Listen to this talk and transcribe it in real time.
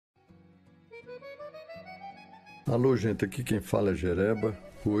Alô, gente, aqui quem fala é Gereba.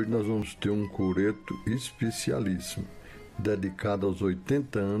 Hoje nós vamos ter um coreto especialíssimo, dedicado aos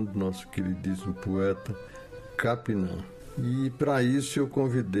 80 anos do nosso queridíssimo poeta Capinan. E para isso eu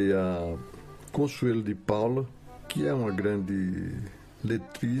convidei a Consuelo de Paula, que é uma grande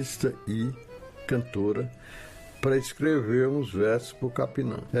letrista e cantora, para escrever uns versos para o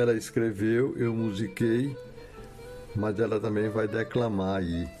Capinan. Ela escreveu, eu musiquei, mas ela também vai declamar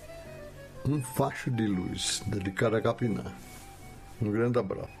aí um faixo de luz, dedicado a Capinan. Um grande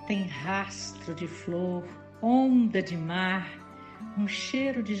abraço. Tem rastro de flor, onda de mar, um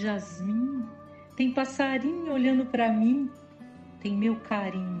cheiro de jasmim, tem passarinho olhando para mim, tem meu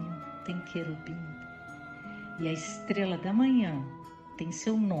carinho, tem querubim. E a estrela da manhã tem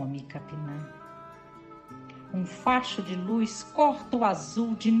seu nome, Capinan. Um facho de luz corta o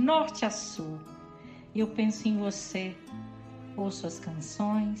azul de norte a sul. E eu penso em você, ouço as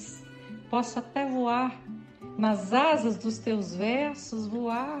canções, posso até voar, nas asas dos teus versos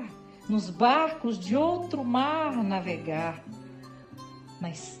voar, nos barcos de outro mar navegar, na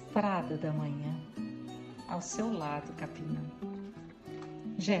estrada da manhã, ao seu lado, Capinan.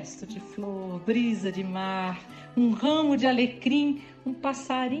 Gesto de flor, brisa de mar, um ramo de alecrim, um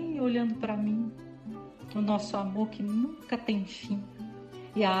passarinho olhando para mim, o nosso amor que nunca tem fim.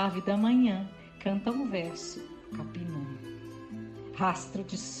 E a ave da manhã canta um verso, Capinan. Rastro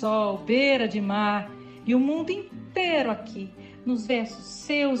de sol, beira de mar, e o mundo inteiro aqui, nos versos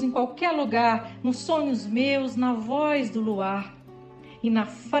seus, em qualquer lugar, nos sonhos meus, na voz do luar, e na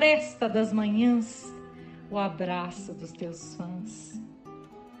fresta das manhãs, o abraço dos teus fãs.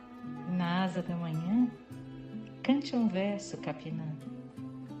 E na asa da manhã, cante um verso, Capinan.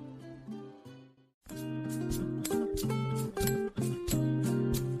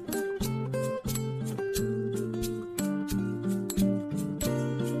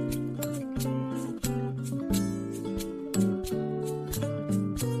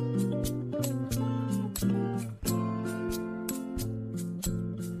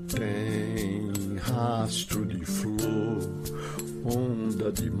 Tem rastro de flor,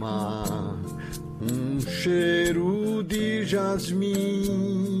 onda de mar, um cheiro de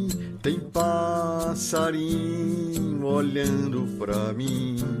jasmim, tem passarinho olhando pra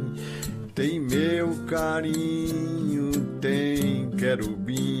mim, tem meu carinho, tem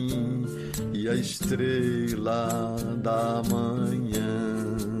querubim, e a estrela da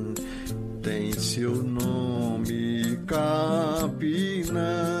manhã tem seu nome,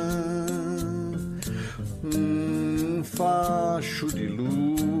 Capinan. Um facho de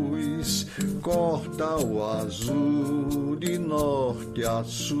luz corta o azul de norte a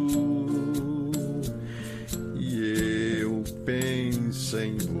sul, e eu penso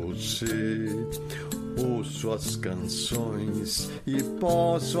em você, ouço as canções e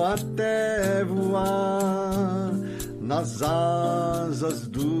posso até voar, nas asas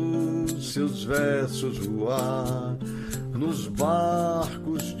dos seus versos voar, nos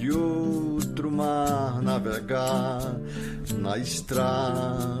barcos de outro mar navegar, na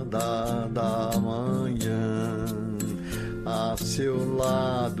estrada da manhã, a seu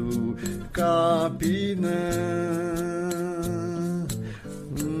lado, Capinan.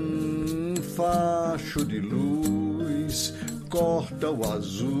 Um facho de luz corta o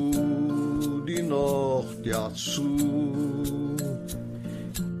azul de norte a sul,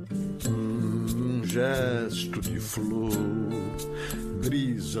 um gesto de flor,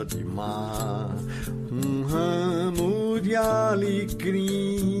 brisa de mar, um ramo de alecrim,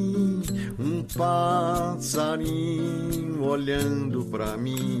 um passarinho olhando pra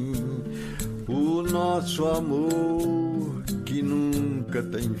mim, o nosso amor que nunca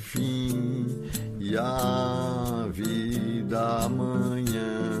tem fim, e a vida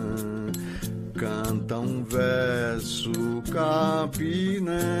amanhã canta um verso,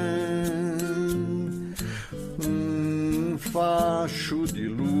 Capinan. Um facho de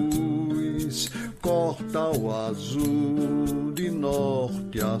luz corta o azul de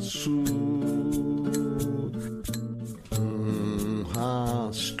norte a sul, um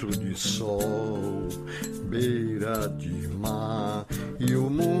rastro de sol, beira de mar, e o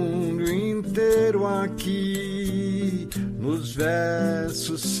mundo inteiro aqui, nos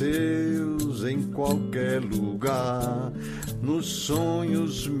versos seus em qualquer lugar, nos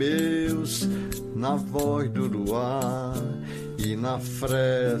sonhos meus, na voz do luar e na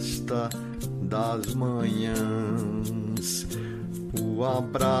fresta das manhãs, o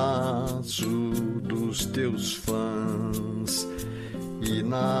abraço dos teus fãs, e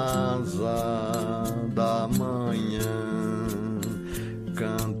na asa da manhã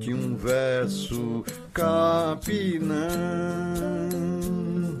cante um verso, Capinan.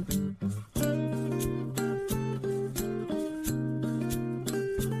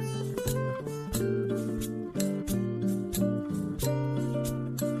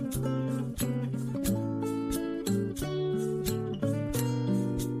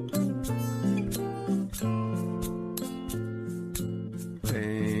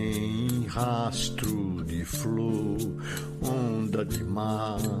 rastro de flor, onda de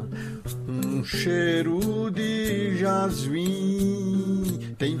mar, um cheiro de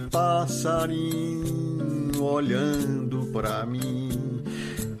jasmim, tem passarinho olhando pra mim,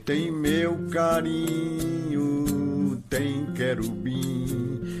 tem meu carinho, tem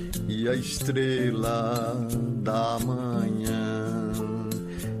querubim e a estrela da manhã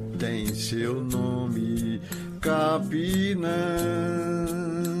tem seu nome, Capinan.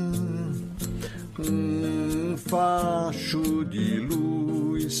 Um faixo de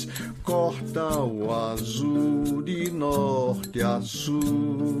luz corta o azul de norte a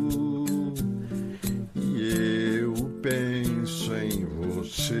sul, e eu penso em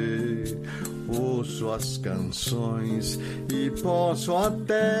você, ouço as canções e posso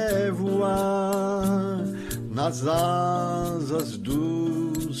até voar nas asas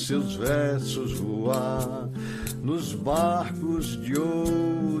dos seus versos, voar nos barcos de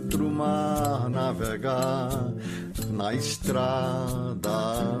outro mar, navegar na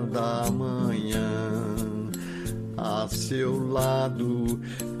estrada da manhã, a seu lado,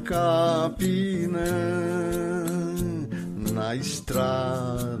 Capinan, na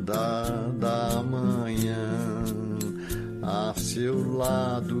estrada da manhã, a seu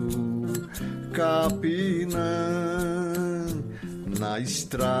lado, Capinan, na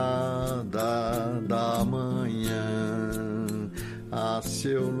estrada da manhã, a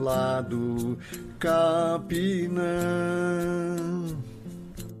seu lado, Capinan.